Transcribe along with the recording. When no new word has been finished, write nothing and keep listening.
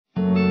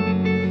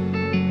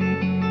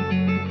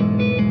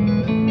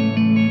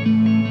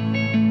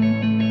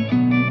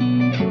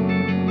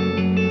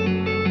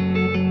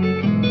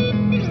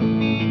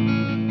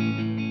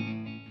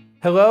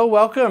Hello,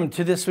 welcome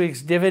to this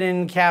week's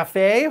Dividend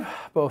Cafe,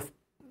 both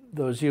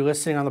those of you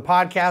listening on the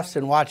podcast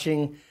and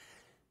watching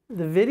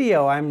the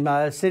video.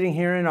 I'm sitting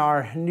here in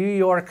our New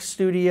York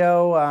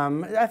studio.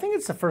 I think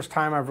it's the first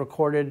time I've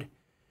recorded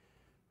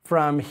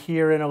from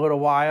here in a little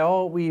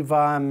while. There's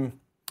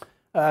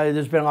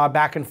been a lot of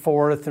back and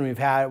forth, and we've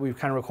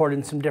kind of recorded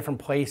in some different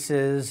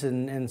places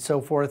and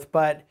so forth.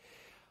 But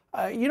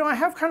I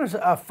have kind of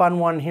a fun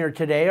one here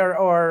today,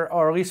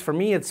 or at least for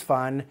me, it's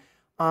fun.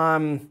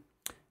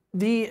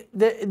 The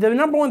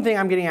number one thing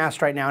I'm getting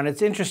asked right now, and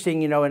it's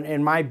interesting,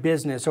 in my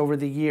business over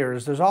the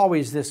years, there's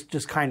always this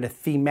just kind of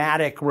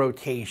thematic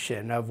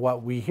rotation of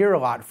what we hear a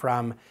lot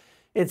from.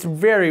 It's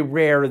very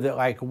rare that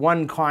like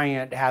one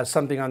client has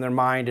something on their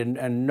mind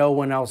and no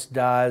one else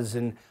does.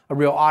 And a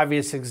real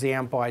obvious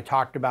example I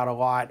talked about a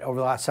lot over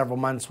the last several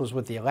months was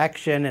with the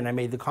election, and I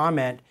made the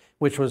comment,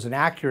 which was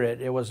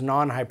it was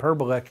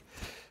non-hyperbolic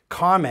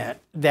comment,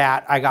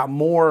 that I got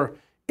more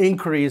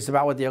inquiries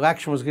about what the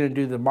election was going to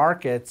do to the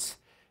markets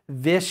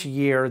this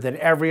year than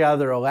every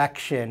other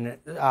election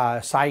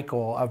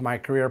cycle of my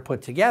career put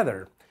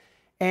together.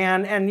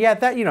 And yet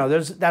that,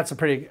 that's a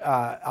pretty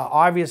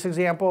obvious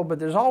example, but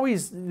there's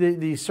always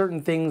these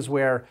certain things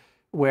where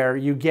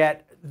you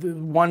get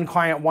one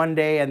client one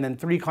day and then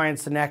three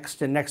clients the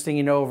next, and next thing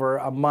you know, over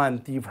a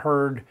month, you've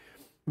heard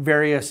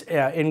various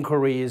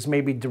inquiries,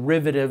 maybe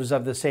derivatives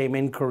of the same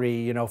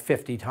inquiry,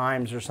 50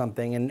 times or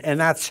something. And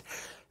that's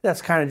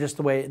kind of just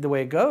the way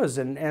it goes.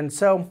 And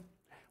so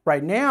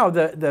right now,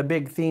 the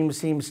big theme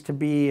seems to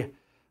be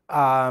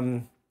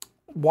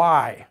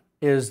why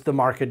is the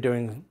market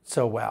doing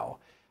so well?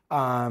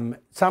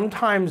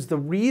 Sometimes the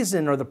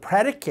reason or the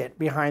predicate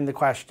behind the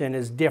question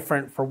is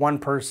different for one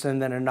person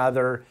than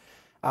another.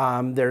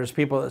 There's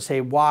people that say,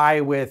 why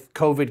with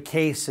COVID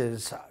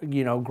cases,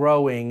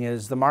 growing,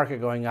 is the market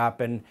going up?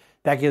 And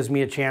that gives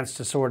me a chance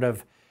to sort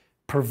of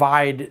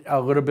provide a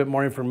little bit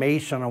more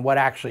information on what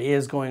actually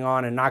is going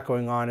on and not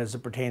going on as it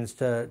pertains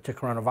to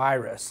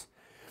coronavirus.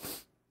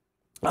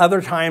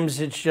 Other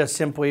times it's just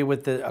simply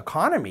with the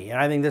economy,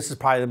 and I think this is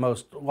probably the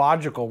most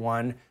logical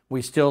one.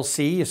 We still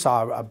see, you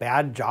saw a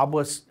bad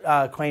jobless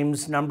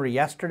claims number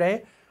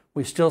yesterday.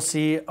 We still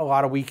see a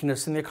lot of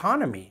weakness in the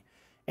economy,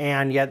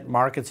 and yet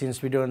market seems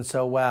to be doing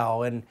so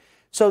well. And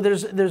so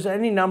there's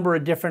any number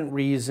of different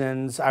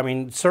reasons. I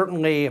mean,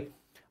 certainly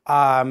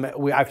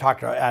I've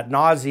talked ad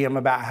nauseum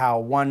about how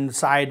one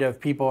side of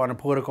people in a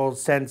political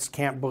sense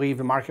can't believe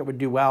the market would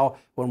do well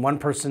when one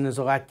person is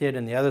elected,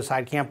 and the other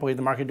side can't believe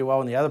the market would do well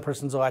when the other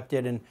person's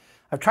elected. And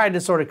I've tried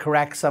to sort of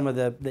correct some of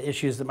the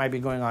issues that might be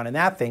going on in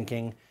that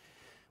thinking.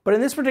 But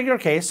in this particular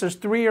case, there's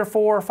 3 or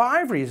 4 or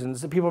 5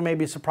 reasons that people may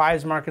be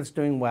surprised the market's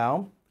doing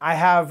well. I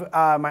have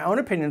my own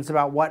opinions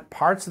about what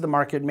parts of the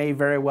market may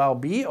very well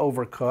be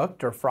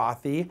overcooked or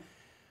frothy.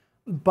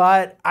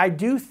 But I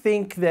do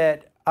think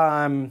that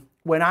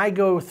when I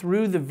go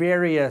through the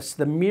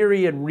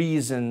myriad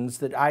reasons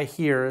that I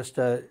hear as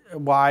to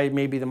why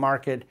maybe the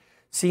market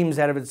seems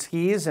out of its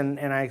skis, and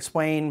I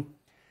explain,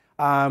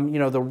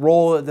 the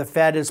role that the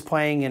Fed is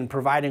playing in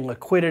providing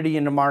liquidity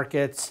into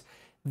markets,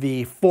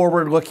 the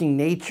forward-looking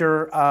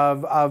nature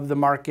of the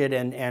market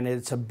and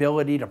its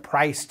ability to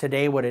price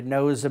today what it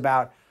knows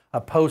about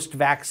a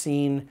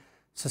post-vaccine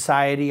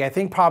society. I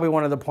think probably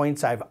one of the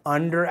points I've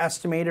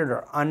underestimated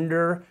or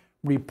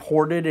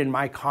underreported in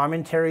my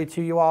commentary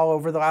to you all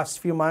over the last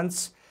few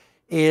months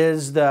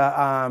is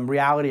the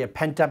reality of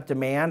pent-up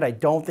demand. I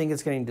don't think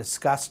it's getting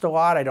discussed a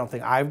lot. I don't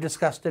think I've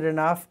discussed it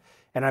enough.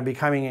 And I'm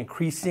becoming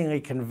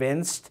increasingly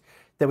convinced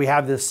that we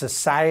have this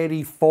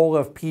society full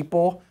of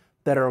people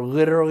that are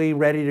literally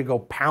ready to go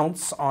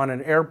pounce on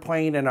an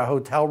airplane and a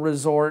hotel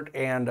resort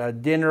and a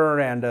dinner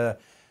and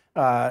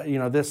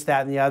this,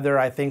 that, and the other.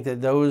 I think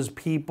that those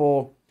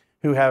people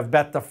who have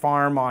bet the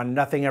farm on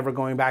nothing ever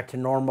going back to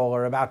normal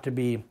are about to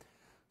be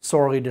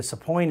sorely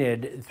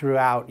disappointed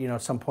throughout,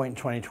 some point in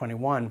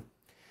 2021.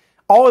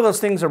 All of those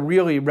things are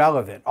really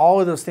relevant. All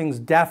of those things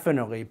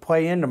definitely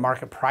play into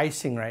market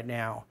pricing right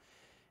now.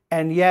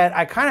 And yet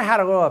I kind of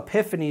had a little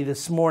epiphany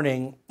this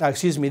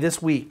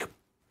week.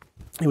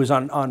 It was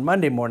on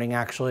Monday morning,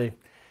 actually,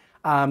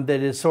 that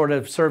is sort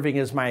of serving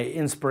as my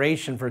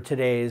inspiration for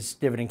today's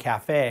Dividend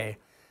Cafe.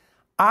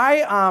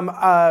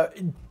 I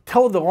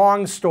told the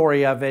long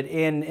story of it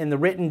in the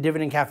written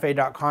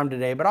dividendcafe.com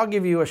today, but I'll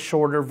give you a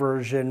shorter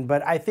version.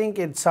 But I think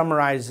it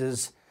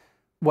summarizes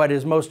what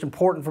is most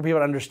important for people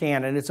to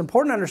understand. And it's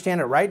important to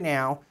understand it right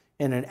now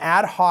in an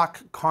ad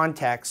hoc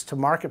context to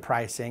market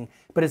pricing,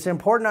 but it's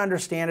important to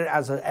understand it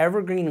as an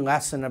evergreen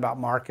lesson about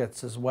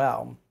markets as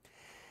well.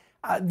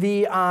 I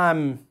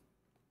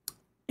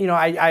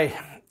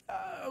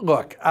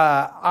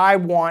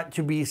want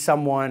to be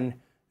someone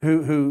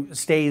who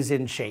stays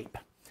in shape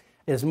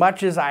as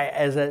much as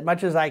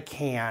I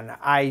can.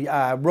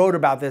 I wrote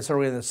about this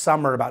earlier in the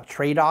summer about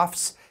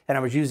trade-offs, and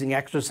I was using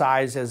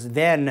exercise as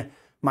then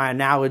my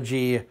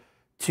analogy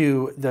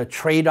to the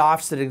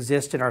trade-offs that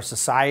exist in our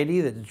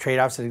society, the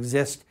trade-offs that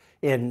exist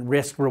in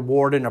risk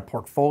reward in a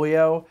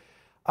portfolio.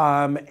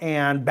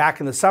 And back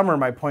in the summer,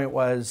 my point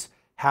was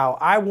how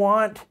I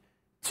want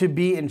to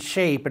be in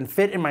shape and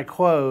fit in my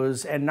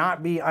clothes and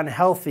not be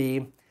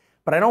unhealthy,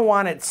 but I don't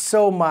want it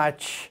so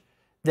much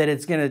that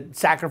it's going to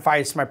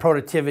sacrifice my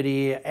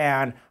productivity,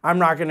 and I'm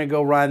not going to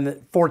go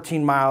run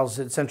 14 miles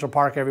at Central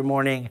Park every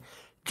morning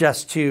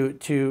just to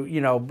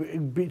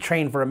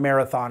train for a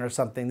marathon or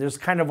something. There's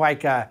kind of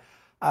like a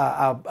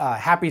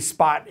happy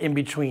spot in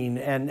between,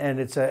 and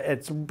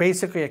it's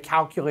basically a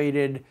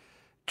calculated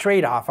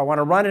trade-off. I want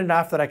to run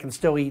enough that I can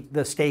still eat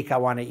the steak I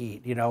want to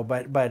eat,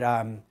 but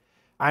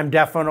I'm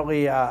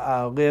definitely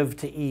a live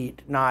to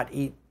eat, not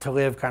eat to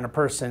live kind of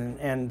person.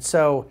 And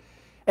so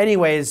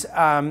anyways,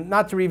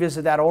 not to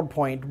revisit that old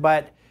point,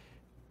 but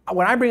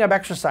when I bring up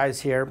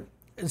exercise here,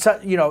 so,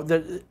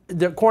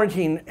 the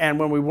quarantine and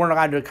when we weren't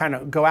allowed to kind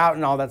of go out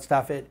and all that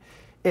stuff,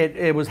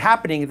 it was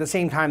happening at the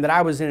same time that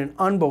I was in an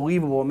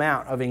unbelievable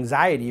amount of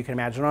anxiety. You can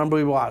imagine, an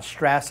unbelievable amount of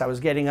stress. I was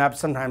getting up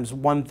sometimes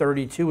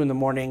 1:30, 2 in the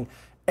morning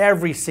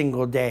every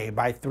single day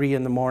by 3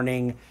 in the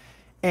morning.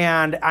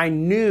 And I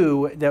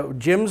knew that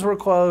gyms were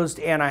closed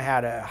and I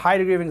had a high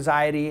degree of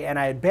anxiety, and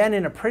I had been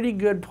in a pretty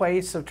good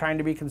place of trying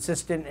to be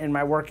consistent in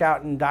my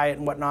workout and diet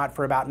and whatnot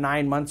for about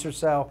 9 months or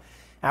so.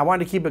 And I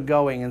wanted to keep it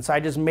going. And so I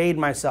just made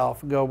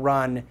myself go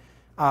run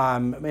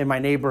in my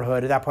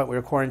neighborhood. At that point we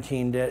were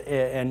quarantined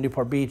in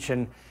Newport Beach,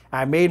 and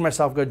I made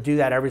myself go do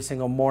that every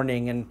single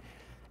morning.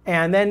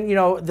 And then,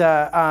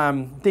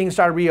 the things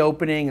started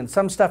reopening, and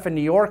some stuff in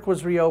New York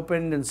was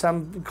reopened and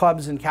some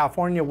clubs in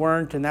California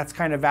weren't, and that's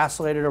kind of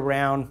vacillated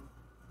around.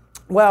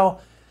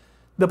 Well,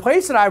 the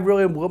place that I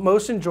really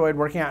most enjoyed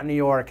working out in New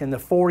York in the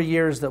 4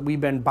 years that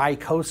we've been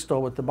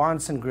bi-coastal with the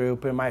Bahnsen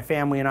Group, and my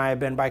family and I have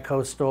been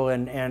bi-coastal,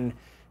 and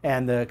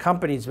the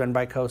company's been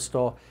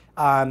bi-coastal,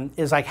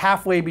 is like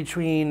halfway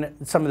between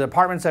some of the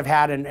apartments I've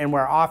had and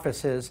where our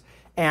office is.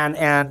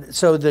 And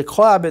so the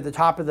club at the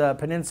top of the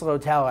Peninsula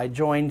Hotel I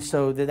joined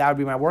so that would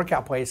be my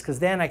workout place, because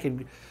then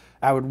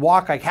I would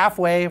walk like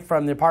halfway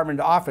from the apartment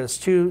to office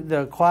to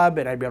the club,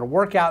 and I'd be able to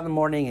work out in the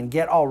morning and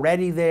get all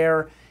ready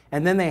there.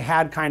 And then they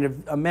had kind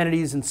of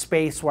amenities and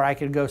space where I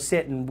could go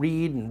sit and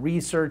read and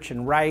research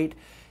and write.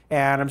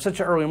 And I'm such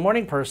an early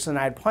morning person,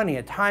 I had plenty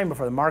of time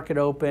before the market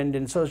opened.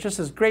 And so it's just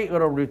this great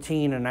little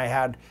routine, and I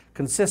had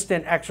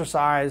consistent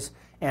exercise,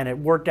 and it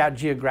worked out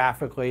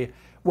geographically.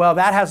 Well,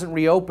 that hasn't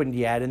reopened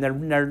yet, and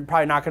they're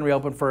probably not going to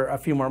reopen for a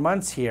few more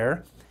months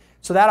here.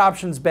 So that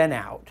option's been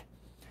out.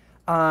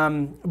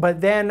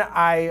 But then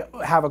I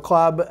have a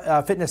club,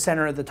 fitness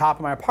center at the top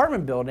of my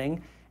apartment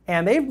building,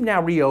 and they've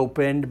now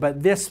reopened.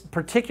 But this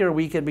particular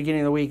week, at the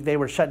beginning of the week, they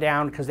were shut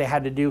down because they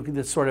had to do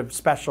this sort of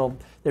special,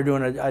 they're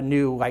doing a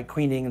new like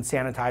cleaning and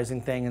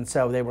sanitizing thing, and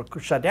so they were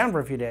shut down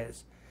for a few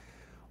days.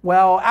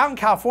 Well, out in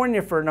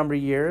California for a number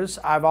of years,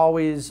 I've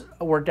always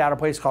worked out a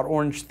place called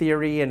Orange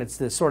Theory, and it's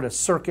this sort of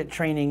circuit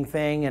training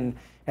thing, and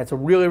it's a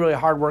really, really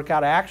hard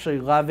workout. I actually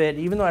love it,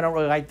 even though I don't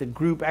really like the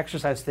group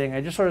exercise thing. I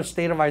just sort of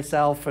stay to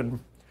myself and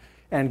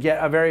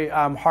get a very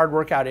hard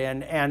workout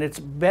in, and it's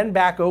been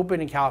back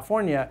open in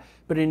California,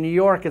 but in New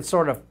York it's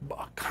sort of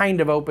kind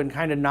of open,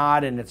 kind of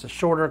not, and it's a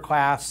shorter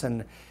class,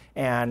 and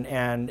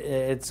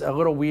it's a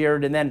little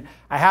weird. And then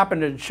I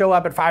happened to show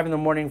up at 5 in the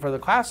morning for the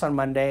class on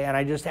Monday, and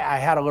I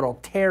had a little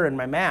tear in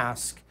my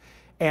mask,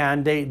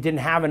 and they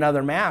didn't have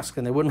another mask,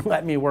 and they wouldn't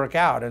let me work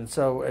out. And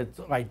so it's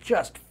like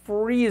just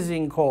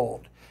freezing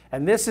cold.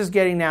 And this is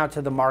getting now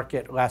to the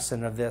market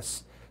lesson of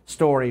this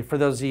story for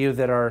those of you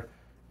that are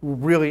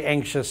really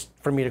anxious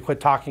for me to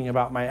quit talking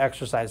about my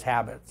exercise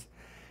habits.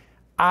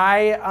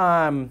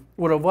 I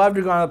would have loved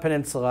to go on the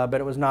peninsula,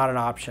 but it was not an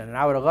option. And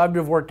I would have loved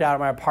to have worked out at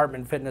my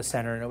apartment fitness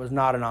center, and it was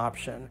not an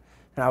option.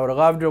 And I would have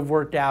loved to have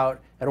worked out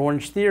at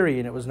Orange Theory,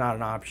 and it was not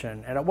an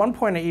option. And at one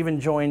point, I even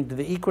joined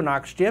the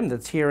Equinox gym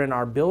that's here in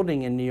our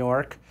building in New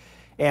York,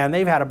 and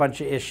they've had a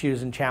bunch of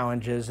issues and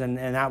challenges, and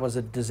that was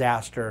a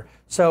disaster.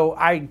 So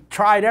I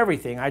tried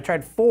everything. I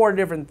tried 4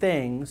 different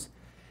things.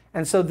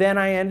 And so then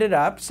I ended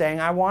up saying,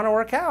 I want to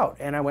work out.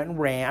 And I went and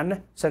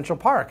ran Central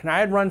Park. And I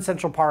had run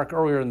Central Park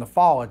earlier in the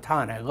fall a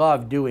ton. I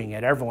love doing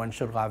it. Everyone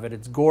should love it.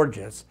 It's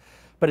gorgeous.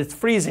 But it's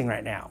freezing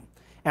right now.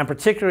 And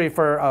particularly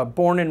for a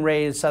born and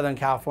raised Southern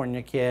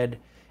California kid.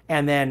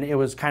 And then it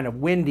was kind of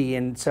windy.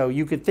 And so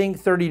you could think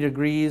 30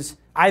 degrees.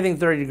 I think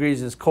 30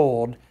 degrees is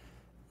cold.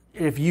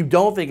 If you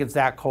don't think it's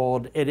that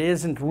cold, it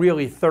isn't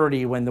really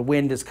 30 when the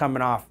wind is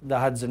coming off the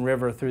Hudson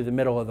River through the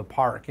middle of the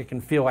park. It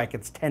can feel like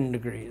it's 10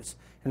 degrees.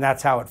 And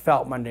that's how it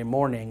felt Monday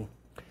morning.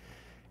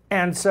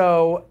 And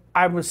so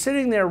I was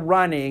sitting there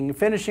running,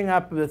 finishing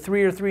up the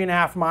 3 or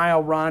 3.5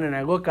 mile run, and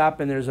I look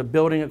up and there's a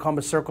building at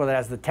Columbus Circle that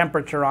has the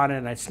temperature on it,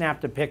 and I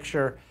snapped a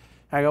picture.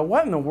 I go,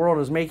 what in the world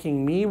is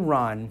making me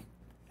run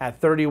at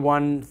 30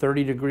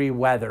 degree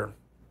weather?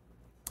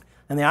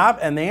 And the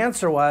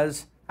answer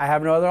was, I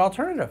have no other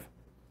alternative.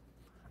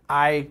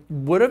 I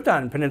would have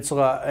done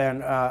Peninsula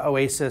and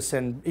Oasis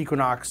and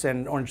Equinox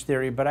and Orange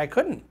Theory, but I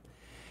couldn't.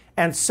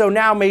 And so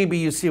now maybe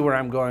you see where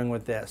I'm going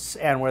with this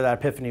and where that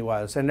epiphany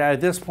was. And at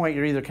this point,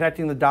 you're either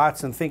connecting the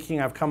dots and thinking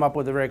I've come up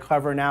with a very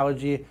clever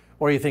analogy,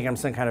 or you think I'm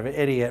some kind of an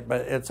idiot,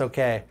 but it's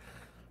okay.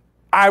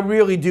 I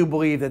really do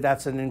believe that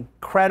that's an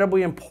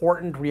incredibly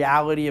important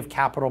reality of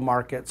capital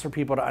markets for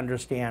people to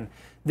understand.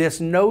 This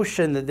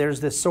notion that there's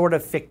this sort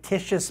of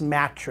fictitious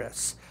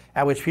mattress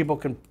at which people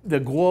can, the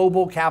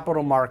global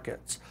capital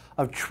markets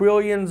of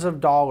trillions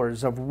of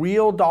dollars, of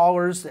real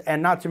dollars,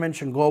 and not to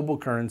mention global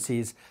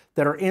currencies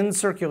that are in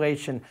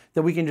circulation,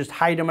 that we can just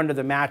hide them under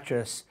the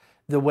mattress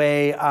the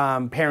way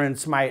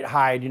parents might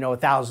hide,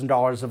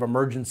 $1,000 of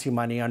emergency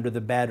money under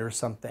the bed or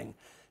something.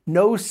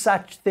 No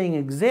such thing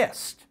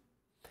exists.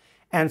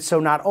 And so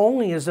not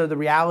only is there the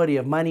reality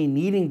of money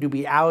needing to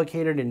be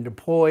allocated and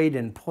deployed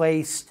and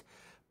placed,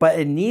 but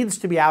it needs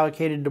to be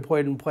allocated,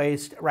 deployed, and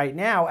placed right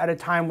now at a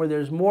time where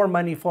there's more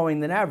money flowing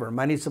than ever.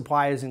 Money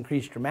supply has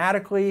increased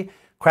dramatically.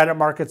 Credit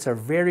markets are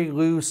very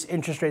loose.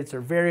 Interest rates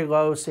are very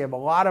low. So you have a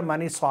lot of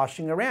money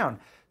sloshing around.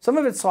 Some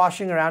of it's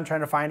sloshing around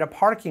trying to find a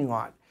parking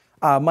lot,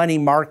 money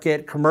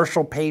market,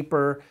 commercial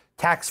paper,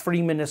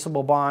 tax-free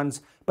municipal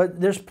bonds. But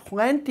there's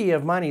plenty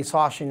of money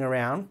sloshing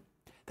around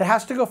that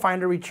has to go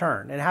find a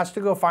return. It has to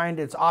go find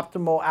its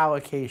optimal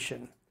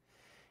allocation.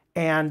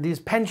 And these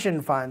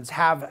pension funds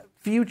have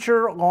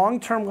future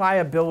long-term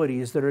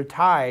liabilities that are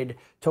tied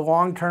to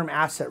long-term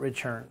asset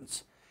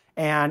returns.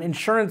 And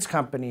insurance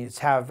companies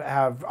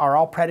are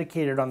all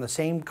predicated on the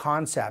same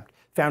concept.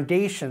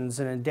 Foundations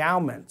and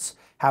endowments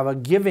have a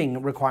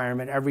giving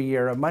requirement every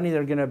year of money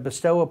they're going to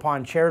bestow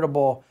upon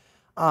charitable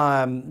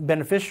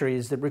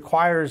beneficiaries that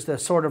requires the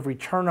sort of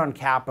return on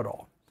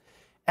capital.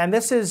 And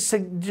this is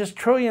just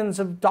trillions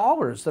of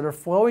dollars that are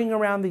flowing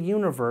around the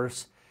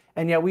universe,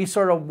 and yet we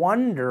sort of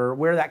wonder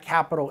where that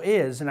capital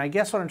is. And I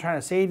guess what I'm trying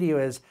to say to you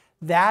is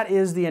that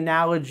is the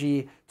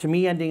analogy to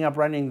me ending up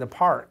running the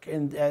park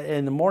in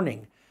the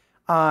morning.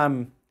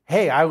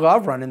 Hey, I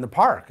love running the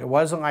park. It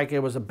wasn't like it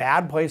was a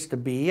bad place to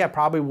be. I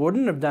probably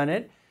wouldn't have done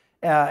it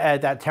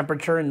at that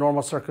temperature in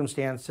normal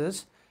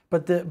circumstances.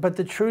 But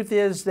the truth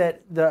is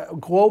that the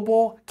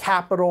global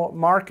capital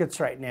markets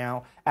right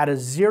now at a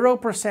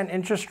 0%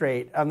 interest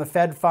rate on the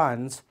Fed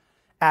funds,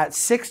 at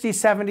 60,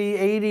 70,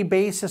 80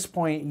 basis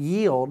point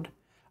yield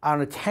on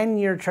a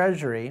 10-year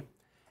treasury,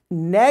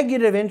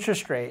 negative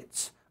interest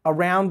rates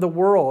around the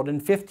world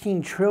and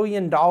 $15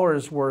 trillion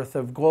worth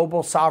of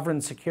global sovereign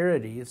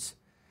securities.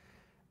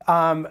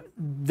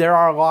 There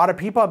are a lot of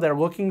people that are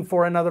looking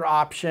for another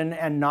option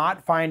and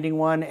not finding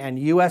one, and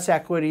U.S.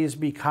 equities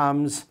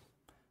becomes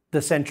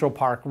the Central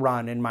Park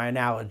run in my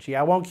analogy.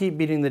 I won't keep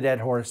beating the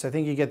dead horse. I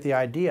think you get the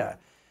idea.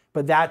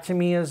 But that to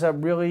me is a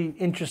really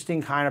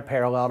interesting kind of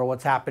parallel to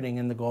what's happening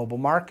in the global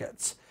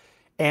markets.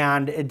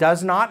 And it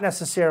does not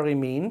necessarily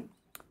mean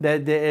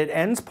that it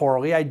ends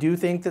poorly. I do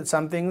think that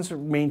some things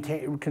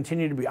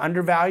continue to be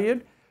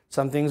undervalued.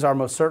 Some things are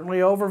most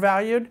certainly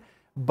overvalued.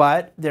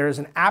 But there is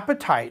an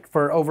appetite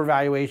for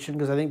overvaluation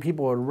because I think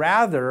people would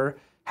rather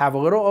have a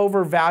little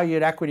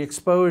overvalued equity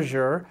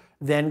exposure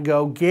than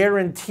go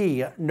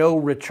guarantee no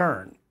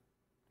return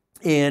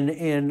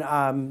in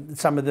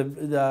some of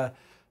the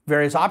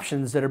various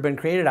options that have been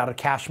created out of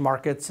cash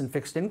markets and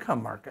fixed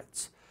income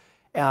markets.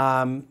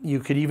 You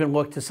could even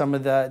look to some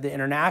of the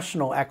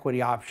international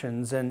equity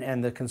options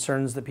and the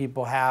concerns that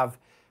people have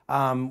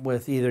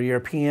with either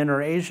European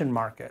or Asian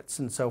markets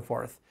and so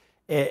forth.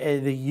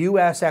 The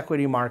U.S.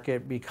 equity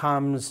market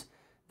becomes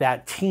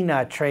that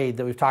TINA trade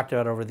that we've talked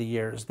about over the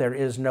years. There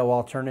is no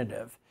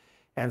alternative.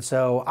 And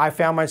so I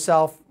found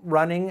myself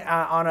running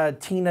on a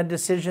TINA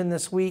decision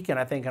this week, and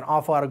I think an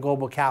awful lot of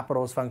global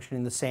capital is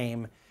functioning the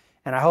same.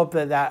 And I hope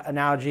that that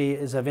analogy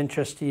is of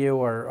interest to you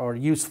or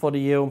useful to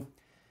you.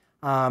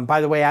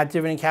 By the way, at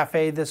Dividend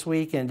Cafe this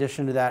week, in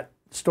addition to that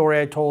story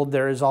I told,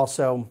 there is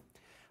also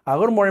a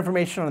little more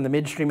information on the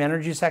midstream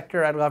energy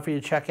sector I'd love for you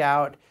to check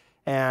out,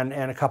 and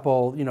a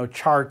couple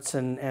charts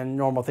and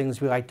normal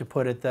things we like to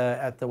put at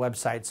the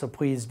website. So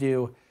please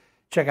do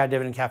check out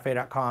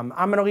dividendcafe.com.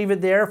 I'm going to leave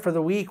it there for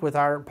the week with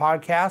our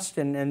podcast,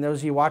 and those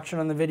of you watching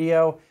on the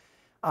video,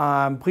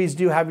 please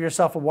do have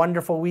yourself a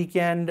wonderful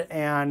weekend,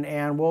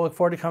 and we'll look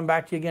forward to coming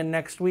back to you again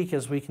next week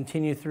as we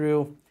continue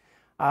through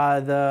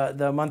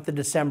the month of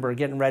December,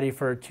 getting ready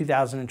for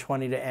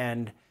 2020 to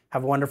end.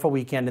 Have a wonderful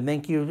weekend, and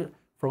thank you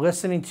for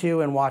listening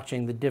to and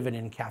watching the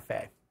Dividend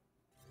Cafe.